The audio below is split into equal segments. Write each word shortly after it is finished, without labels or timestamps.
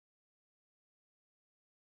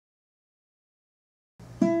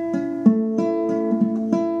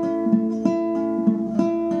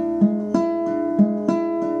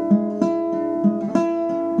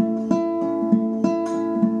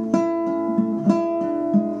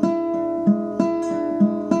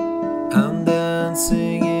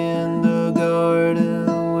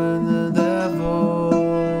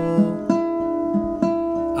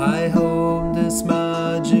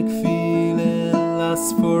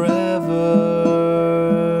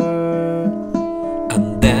forever.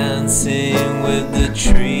 I'm dancing with the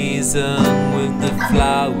trees and with the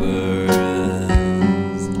flowers,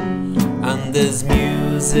 and there's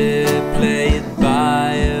music played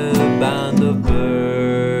by a band of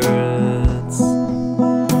birds.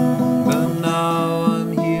 And now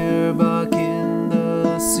I'm here back in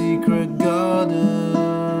the secret garden,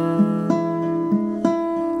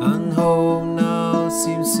 and home now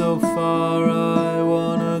seems so far, I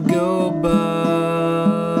wanna go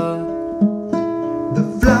back. The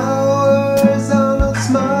flowers are not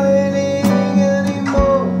smiling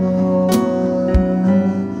anymore.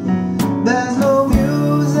 There's no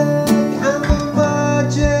music and the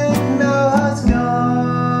magic now has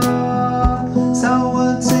gone.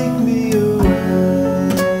 Someone take me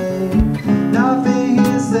away. Nothing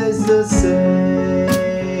here stays the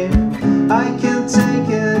same. I can't take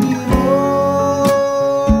anymore.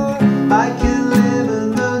 I can live in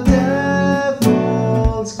the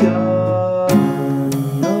devil's garden.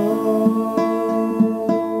 No.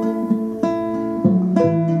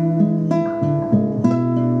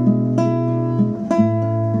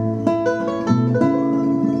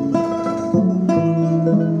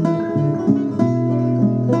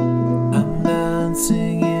 I'm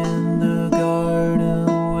dancing in the garden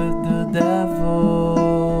with the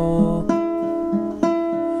devil,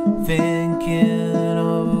 thinking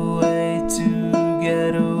of a way to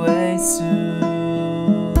get away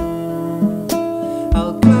soon.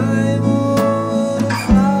 I'll climb over the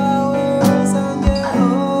flowers and get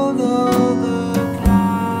hold of the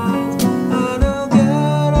clouds, and I'll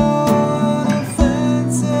get over the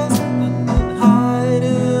fences and then hide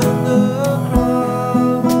in the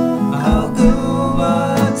crowd. I'll go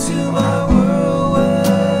back to my world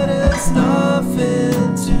where there's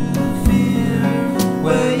nothing to fear,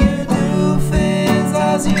 where you do things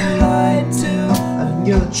as you like to, and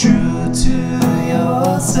you're true to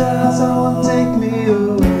yourself. Someone take me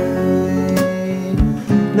away.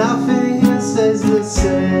 Nothing here stays the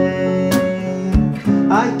same.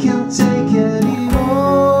 I can't take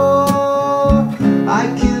anymore. I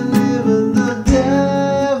can live in the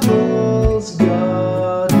devil's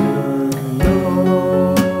garden. No.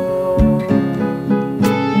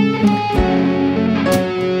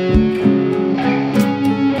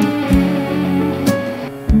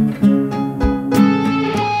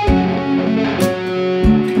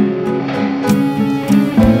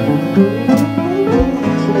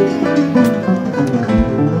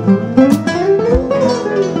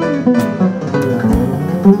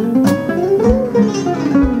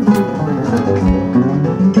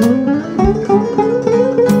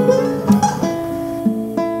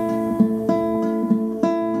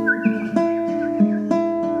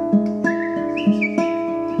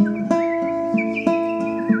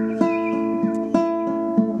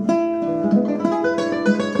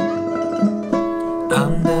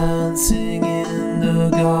 I'm dancing in the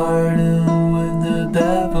garden with the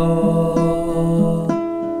devil,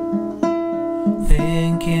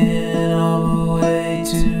 thinking of a way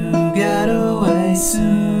to get away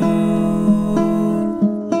soon.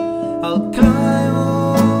 I'll climb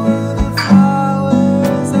over the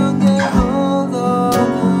flowers and get hold of the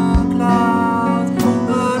clouds,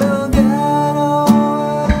 but I'll get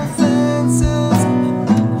over the fences and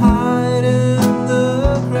then hide in the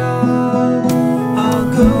crowd. I'll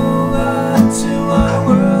go back to my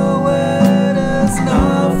world where there's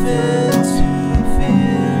nothing to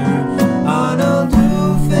fear, and I'll do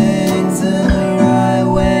things in the right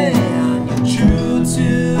way, and you're true to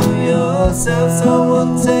yourself.